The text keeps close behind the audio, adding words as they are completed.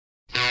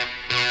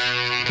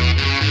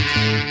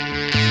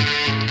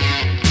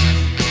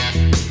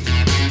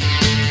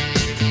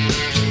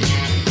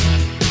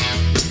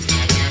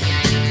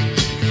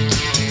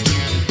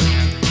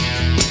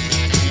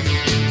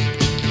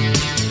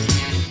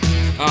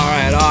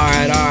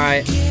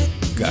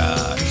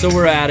God. So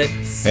we're at it.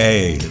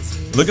 Hey,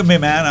 look at me,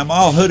 man. I'm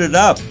all hooded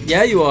up.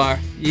 Yeah, you are.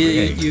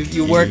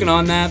 You working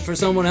on that for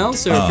someone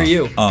else or for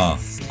you?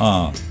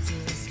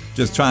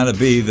 Just trying to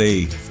be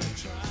the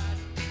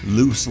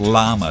loose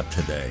llama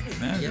today.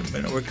 Man,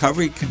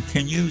 recovery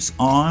continues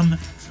on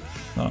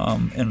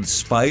in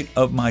spite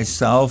of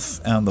myself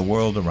and the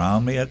world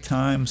around me at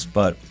times,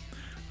 but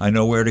I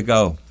know where to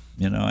go.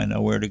 I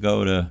know where to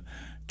go to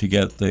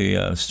get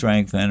the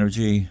strength,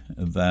 energy,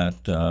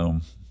 that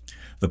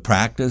the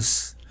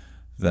practice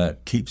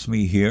that keeps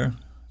me here,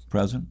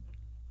 present.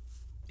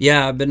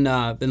 Yeah, I've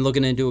been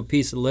looking into a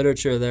piece of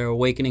literature there,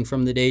 Awakening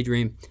from the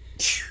Daydream,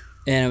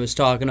 and it was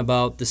talking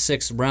about the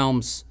 6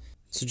 realms.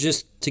 So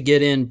just to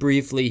get in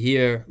briefly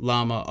here,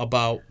 Lama,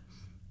 about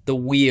the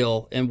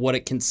wheel and what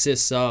it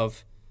consists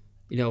of,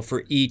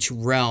 for each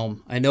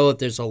realm. I know that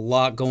there's a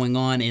lot going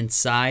on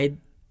inside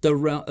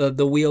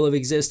the wheel of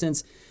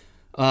existence,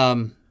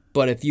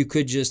 but if you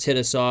could just hit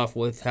us off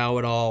with how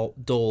it all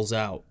doles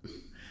out.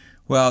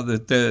 Well,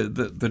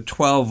 the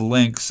 12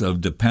 links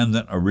of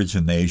dependent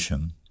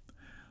origination,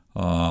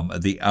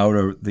 the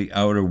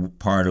outer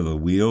part of the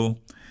wheel,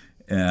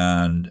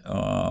 and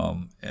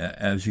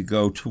as you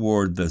go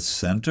toward the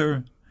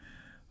center,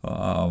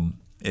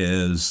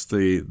 is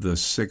the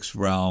 6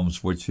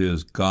 realms, which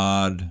is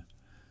God,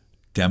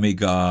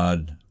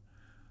 demigod,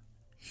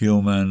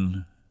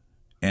 human,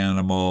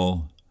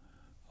 animal,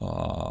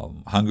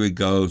 hungry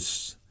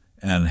ghosts,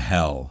 and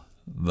hell,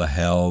 the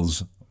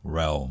hell's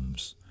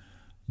realms.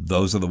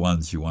 Those are the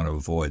ones you want to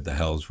avoid, the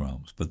hell's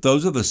realms. But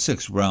those are the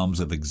 6 realms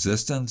of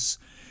existence,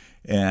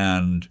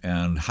 and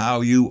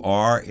how you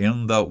are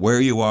where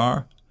you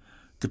are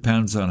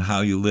depends on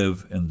how you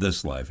live in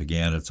this life.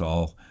 Again, it's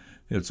all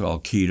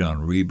keyed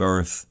on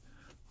rebirth,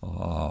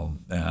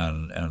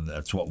 and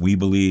that's what we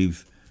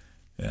believe.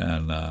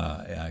 And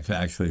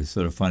actually, it's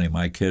sort of funny.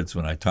 My kids,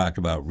 when I talked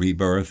about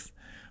rebirth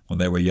when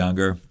they were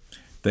younger,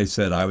 they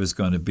said I was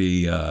going to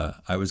be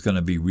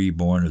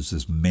reborn as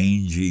this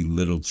mangy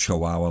little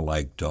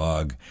Chihuahua-like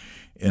dog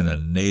in a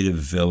native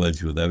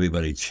village with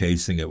everybody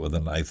chasing it with a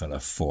knife and a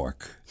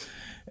fork.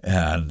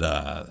 And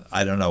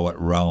I don't know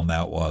what realm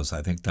that was.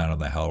 I think down in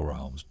the hell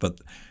realms. But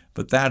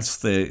that's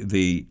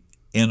the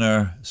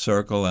inner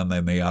circle, and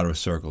then the outer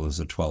circle is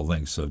the 12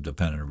 links of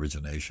dependent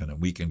origination, and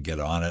we can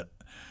get on it.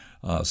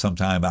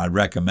 Sometime I'd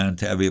recommend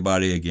to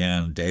everybody,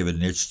 again, David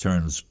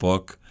Nichtern's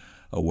book,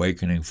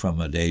 Awakening from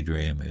a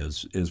Daydream,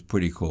 is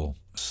pretty cool.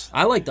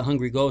 I like the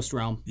Hungry Ghost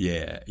realm.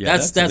 Yeah.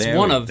 That's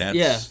one of,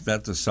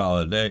 That's a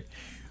solid day.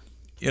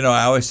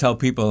 I always tell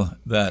people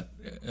that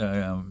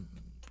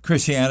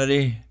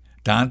Christianity,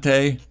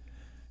 Dante,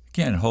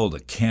 can't hold a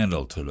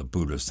candle to the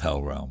Buddhist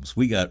hell realms.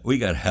 We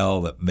got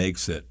hell that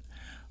makes it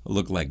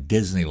look like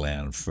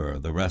Disneyland for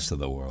the rest of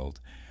the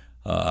world.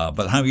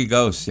 But Hungry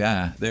Ghosts,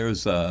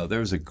 there's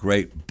a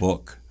great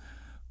book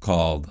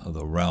called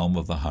The Realm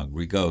of the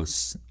Hungry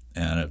Ghosts,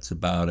 and it's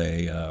about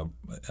an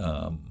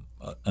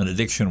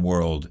addiction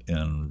world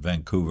in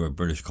Vancouver,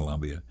 British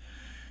Columbia,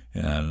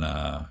 and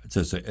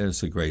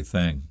it's a great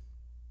thing.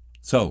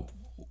 So,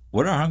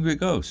 what are hungry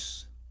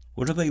ghosts?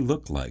 What do they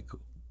look like?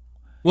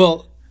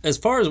 Well, as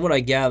far as what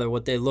I gather,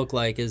 what they look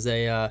like is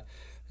they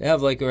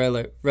have like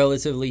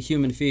relatively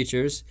human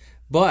features,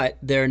 but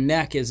their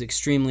neck is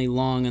extremely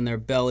long and their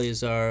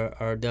bellies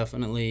are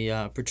definitely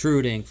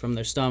protruding from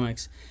their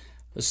stomachs.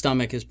 The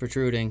stomach is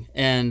protruding,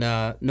 and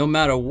no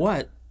matter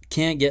what,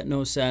 can't get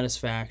no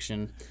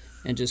satisfaction,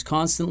 and just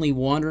constantly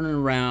wandering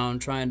around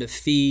trying to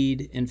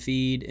feed and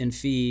feed and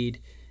feed,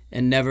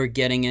 and never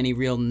getting any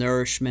real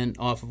nourishment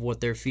off of what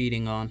they're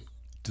feeding on.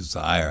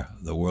 Desire,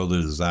 the world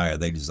of desire.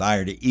 They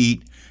desire to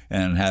eat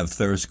and have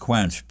thirst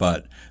quenched,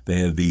 but they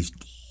have these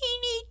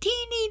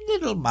teeny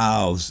little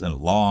mouths and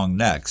long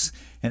necks,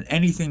 and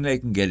anything they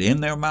can get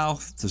in their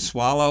mouth to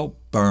swallow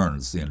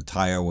burns the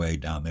entire way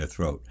down their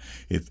throat.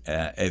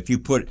 If you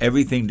put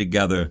everything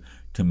together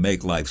to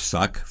make life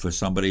suck for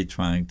somebody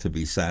trying to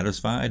be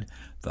satisfied,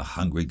 the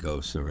hungry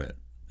ghosts are it.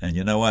 And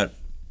you know what?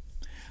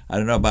 I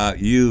don't know about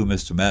you,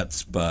 Mr.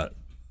 Metz, but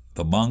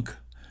the monk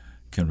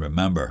can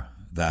remember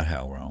that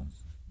hell realm.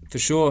 For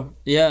sure.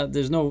 Yeah,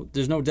 there's no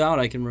doubt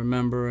I can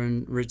remember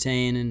and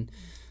retain and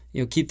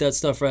keep that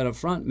stuff right up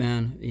front,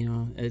 man.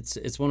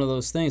 It's one of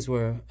those things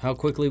where how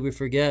quickly we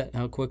forget,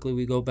 how quickly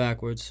we go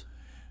backwards.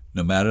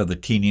 No matter the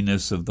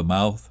teeniness of the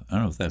mouth, I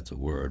don't know if that's a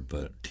word,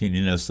 but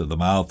teeniness of the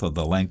mouth or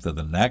the length of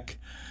the neck,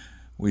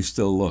 we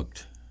still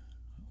looked.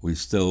 We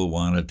still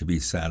wanted to be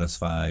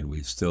satisfied.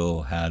 We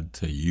still had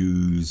to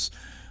use,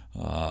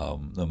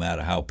 no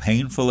matter how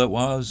painful it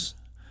was.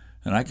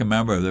 And I can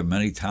remember there were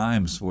many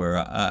times where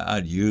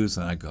I'd use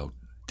and I'd go,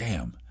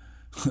 damn,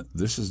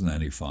 this isn't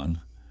any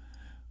fun.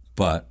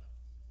 But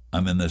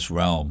I'm in this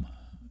realm,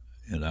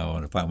 and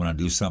if I want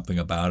to do something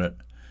about it,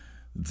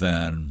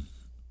 then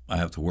I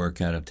have to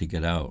work at it to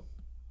get out,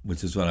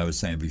 which is what I was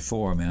saying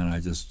before, man. I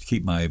just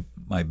keep my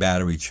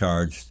battery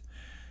charged,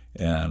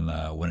 and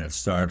when it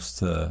starts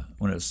to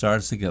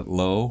get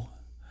low,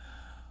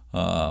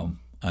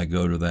 I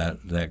go to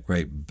that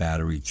great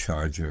battery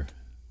charger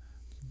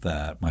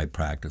that my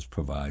practice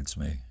provides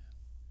me.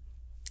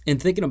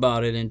 And thinking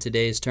about it in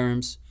today's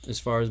terms, as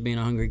far as being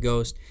a hungry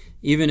ghost,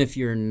 even if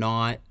you're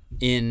not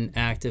in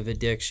active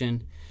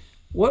addiction,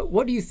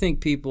 what do you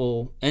think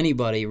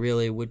anybody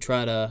really would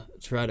try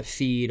to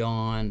feed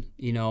on,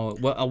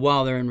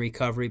 while they're in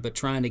recovery, but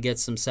trying to get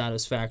some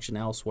satisfaction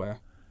elsewhere?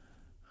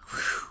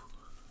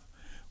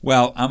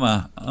 Well,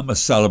 I'm a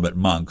celibate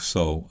monk,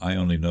 so I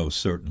only know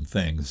certain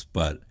things.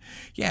 But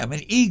yeah, I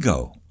mean,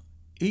 ego.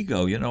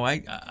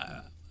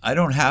 I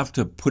don't have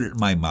to put it in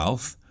my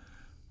mouth.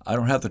 I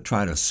don't have to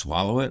try to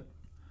swallow it.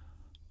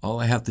 All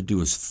I have to do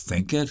is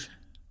think it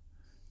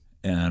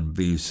and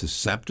be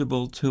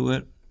susceptible to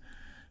it.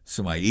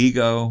 So my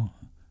ego,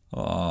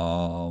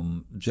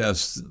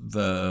 just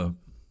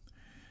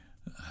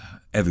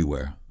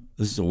everywhere.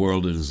 This is a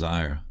world of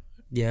desire.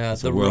 Yeah,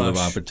 It's the a world of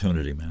rush.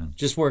 opportunity, man.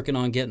 Just working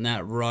on getting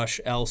that rush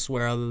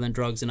elsewhere other than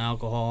drugs and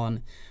alcohol.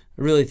 And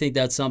I really think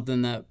that's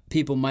something that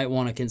people might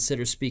want to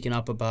consider speaking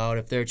up about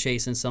if they're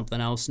chasing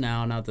something else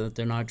now, not that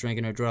they're not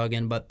drinking or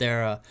drugging, but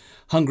they're a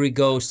hungry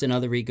ghost in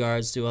other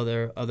regards to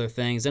other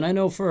things. And I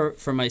know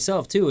for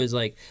myself, too, is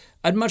like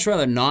I'd much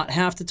rather not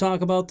have to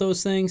talk about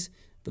those things,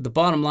 but the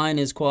bottom line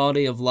is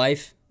quality of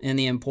life and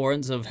the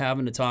importance of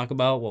having to talk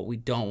about what we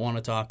don't want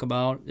to talk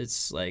about.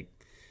 It's like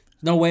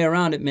no way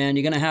around it, man.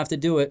 You're going to have to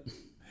do it.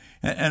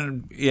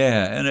 And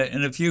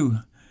if you,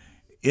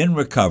 in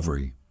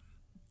recovery,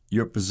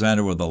 you're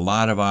presented with a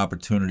lot of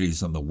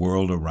opportunities in the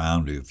world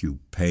around you if you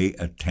pay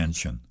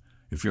attention,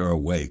 if you're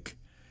awake.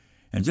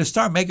 And just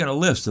start making a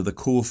list of the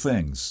cool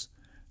things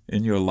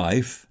in your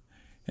life.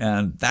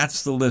 And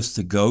that's the list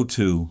to go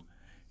to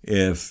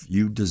if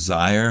you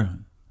desire,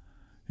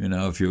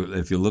 if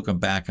you're looking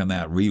back on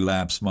that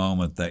relapse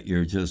moment that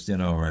you're just,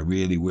 I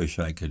really wish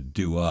I could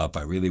do up.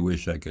 I really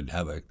wish I could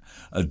have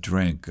a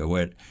drink or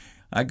what.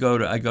 I go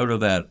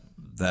to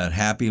that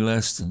happy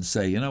list and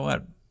say, you know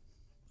what?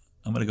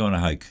 I'm going to go on a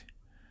hike,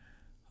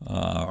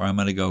 or I'm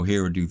going to go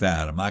here or do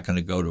that. I'm not going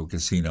to go to a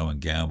casino and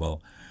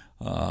gamble.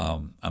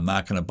 I'm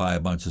not going to buy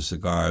a bunch of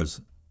cigars.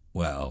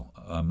 Well,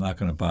 I'm not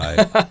going to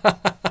buy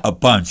a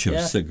bunch of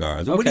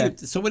cigars. Okay.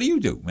 What do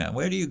you do, man?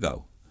 Where do you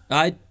go?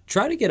 I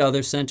try to get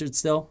others centered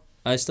still.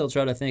 I still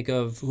try to think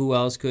of who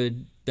else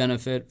could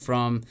benefit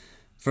from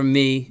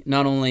me,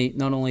 not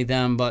only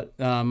them, but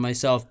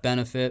myself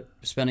benefit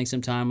spending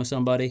some time with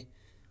somebody.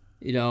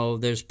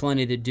 There's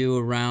plenty to do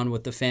around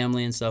with the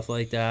family and stuff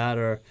like that,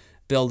 or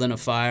building a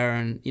fire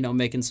and,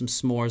 making some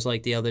s'mores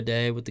like the other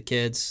day with the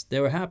kids. They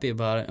were happy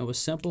about it. It was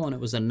simple and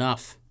it was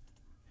enough.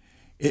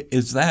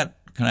 Is that,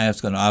 can I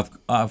ask an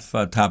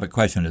off-topic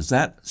question, is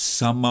that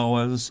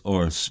Samoas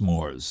or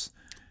s'mores?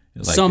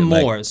 Some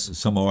more.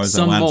 Some more.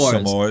 Some I want more.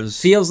 some more.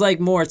 Feels like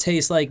more,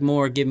 tastes like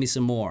more, give me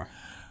some more.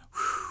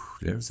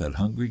 There's that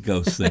hungry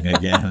ghost thing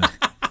again.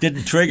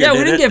 Didn't trigger. Yeah,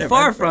 we didn't get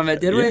far from it,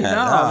 did we? Yeah,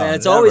 no, man.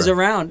 It's never. always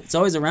around. It's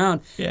always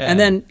around. Yeah. And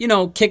then,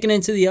 kicking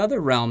into the other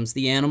realms,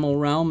 the animal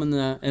realm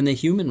and the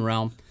human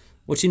realm.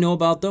 What you know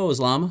about those,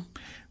 Lama?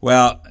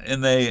 Well, in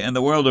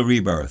the world of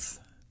rebirth,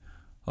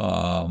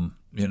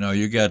 you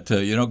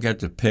don't get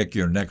to pick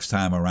your next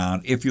time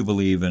around if you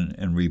believe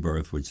in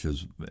rebirth, which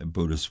is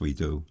Buddhists we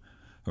do,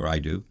 or I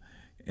do,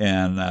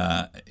 and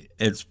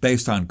it's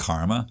based on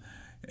karma,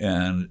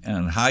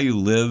 and how you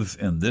live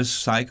in this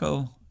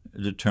cycle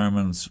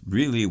determines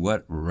really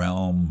what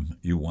realm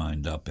you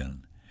wind up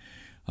in.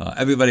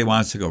 Everybody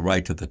wants to go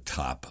right to the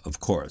top, of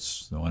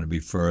course. They want to be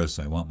first.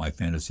 I want my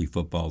fantasy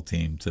football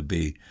team to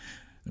be,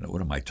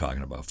 what am I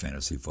talking about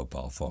fantasy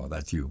football for?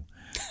 That's you.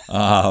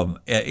 I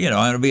want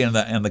to be in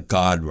the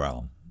God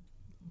realm.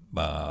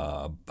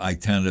 I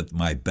tend at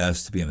my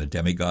best to be in the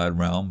demigod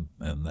realm,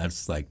 and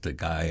that's like the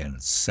guy in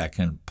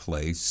second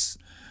place.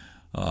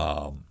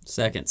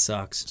 Second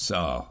sucks.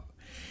 So,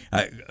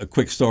 a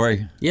quick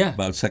story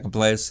about second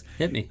place.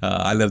 Hit me.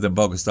 I lived in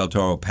Bocas del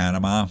Toro,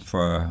 Panama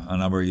for a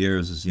number of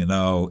years, as you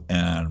know,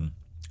 and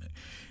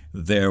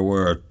there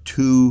were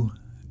 2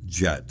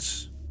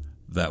 jets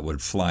that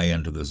would fly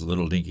into this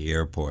little dinky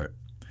airport.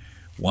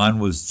 One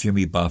was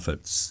Jimmy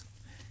Buffett's,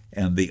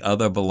 and the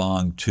other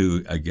belonged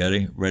to,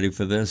 ready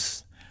for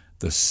this?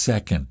 The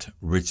second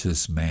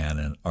richest man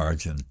in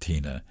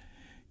Argentina.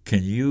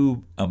 Can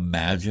you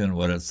imagine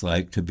what it's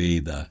like to be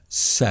the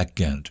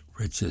second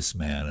richest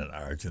man in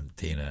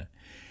Argentina?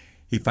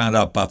 He found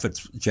out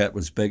Buffett's jet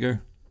was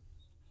bigger.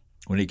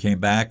 When he came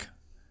back,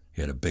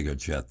 he had a bigger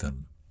jet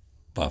than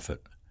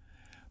Buffett.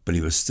 But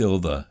he was still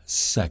the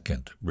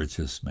second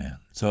richest man.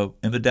 So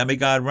in the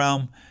demigod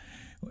realm,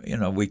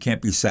 we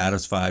can't be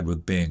satisfied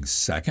with being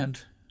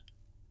second.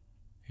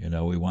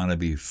 We want to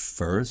be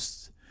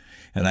first.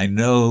 And I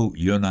know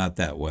you're not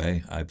that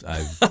way.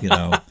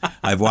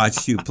 I've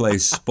watched you play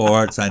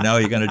sports. I know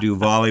you're going to do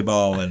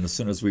volleyball, and as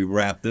soon as we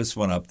wrap this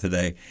one up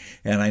today,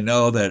 and I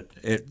know that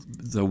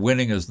the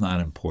winning is not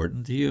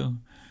important to you.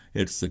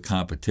 It's the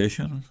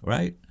competition,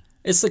 right?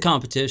 It's the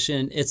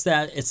competition. It's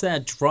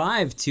that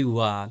drive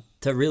to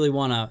really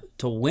want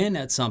to win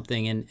at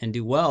something and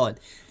do well. And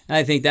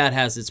I think that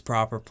has its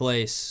proper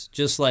place.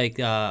 Just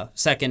like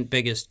second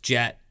biggest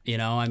jet.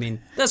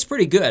 That's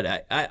pretty good.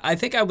 I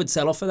think I would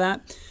settle for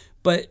that.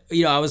 But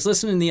I was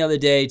listening the other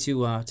day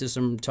to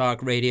some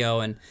talk radio,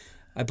 and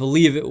I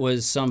believe it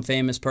was some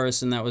famous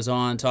person that was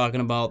on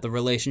talking about the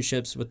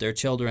relationships with their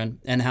children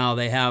and how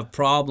they have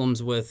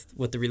problems with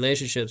the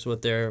relationships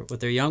with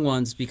their young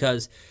ones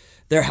because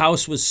their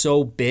house was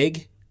so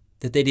big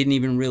that they didn't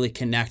even really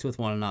connect with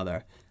one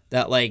another.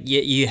 That like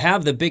you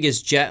have the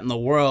biggest jet in the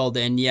world,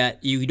 and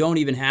yet you don't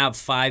even have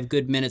 5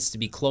 good minutes to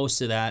be close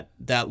to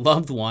that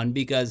loved one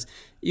because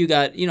you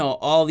got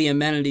all the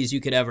amenities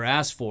you could ever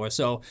ask for.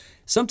 So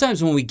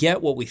sometimes when we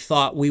get what we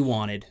thought we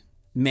wanted,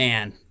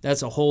 man,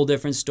 that's a whole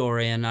different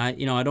story. And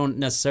I don't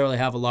necessarily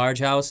have a large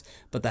house,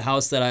 but the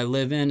house that I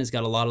live in has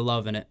got a lot of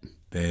love in it.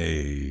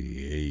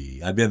 Hey,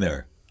 I've been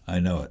there.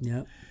 I know it.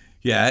 Yeah.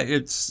 Yeah,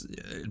 it's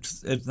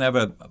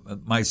never.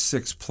 My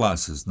 6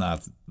 Plus is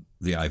not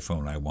the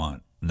iPhone I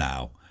want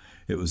now.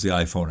 It was the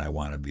iPhone I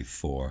wanted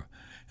before,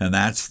 and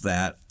that's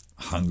that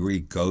hungry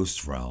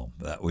ghost realm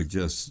that we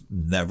just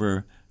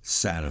never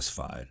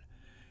satisfied,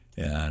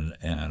 and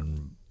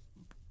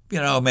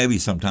maybe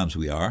sometimes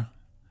we are,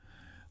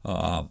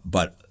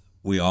 but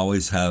we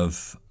always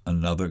have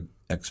another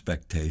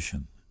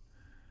expectation.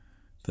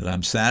 That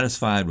I'm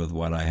satisfied with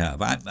what I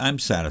have. I'm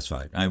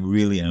satisfied. I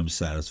really am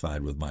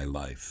satisfied with my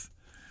life.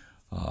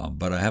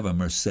 But I have a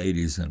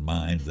Mercedes in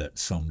mind that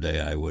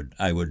someday I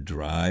would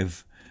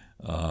drive.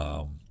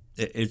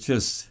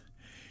 It's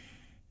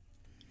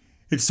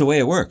the way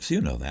it works. You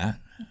know that.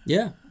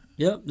 Yeah.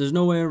 Yep. There's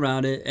no way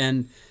around it.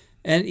 And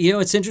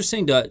it's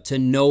interesting to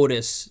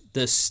notice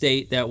the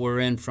state that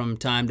we're in from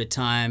time to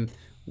time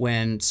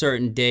when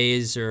certain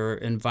days or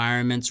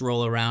environments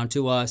roll around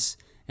to us.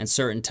 And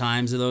certain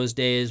times of those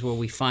days where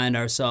we find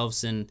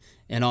ourselves in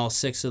all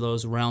 6 of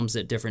those realms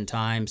at different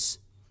times.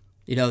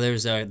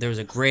 There's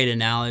a great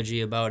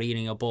analogy about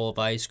eating a bowl of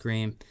ice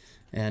cream,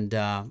 and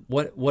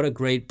what a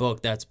great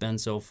book that's been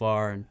so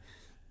far. And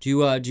do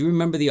you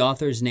remember the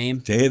author's name?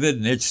 David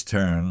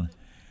Nichtern,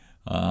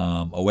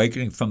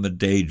 Awakening from the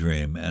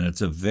Daydream, and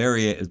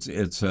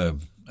it's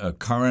a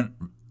current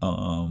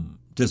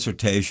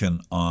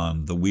dissertation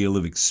on the Wheel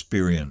of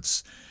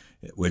Experience,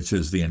 which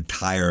is the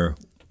entire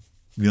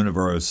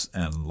universe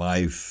and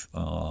life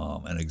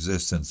and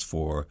existence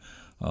for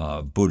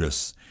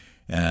Buddhists.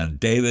 And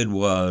David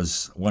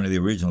was one of the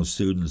original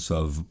students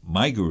of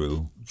my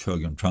guru,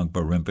 Chogyam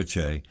Trungpa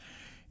Rinpoche,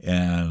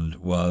 and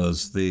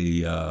was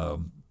the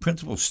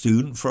principal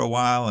student for a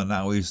while, and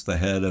now he's the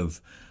head of,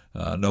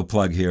 no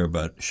plug here,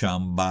 but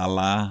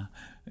Shambhala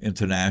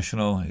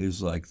International.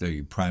 He's like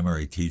the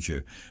primary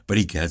teacher, but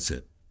he gets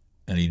it,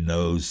 and he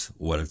knows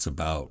what it's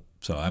about.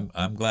 So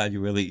I'm glad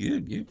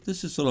you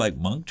this is sort of like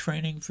monk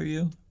training for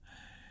you.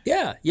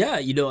 Yeah.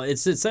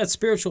 It's that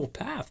spiritual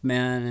path,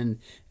 man,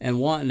 and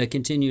wanting to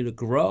continue to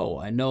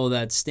grow. I know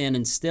that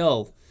standing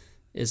still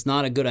is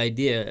not a good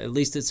idea. At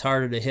least it's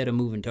harder to hit a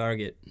moving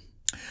target.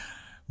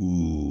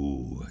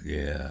 Ooh,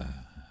 yeah.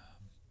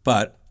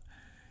 But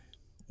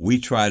we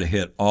try to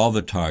hit all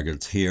the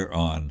targets here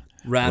on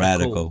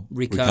Radical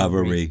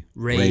Recovery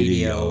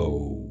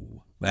Radio.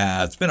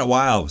 It's been a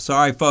while.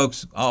 Sorry,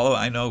 folks. Although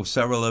I know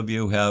several of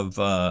you have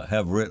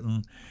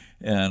written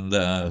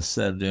and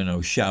said,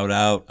 shout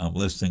out. I'm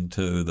listening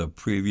to the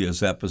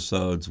previous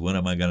episodes. When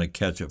am I going to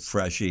catch a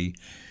freshie?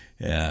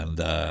 And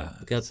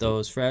got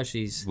those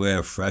freshies.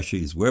 We're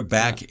freshies. We're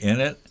back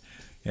in it,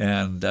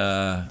 and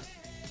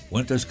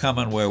winter's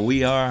coming where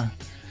we are,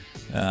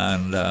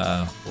 and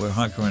we're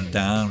hunkering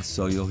down.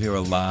 So you'll hear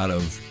a lot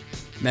of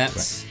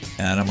Mets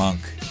and a monk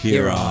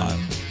here on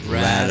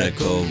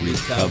Radical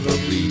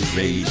Recovery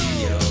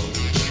Radio.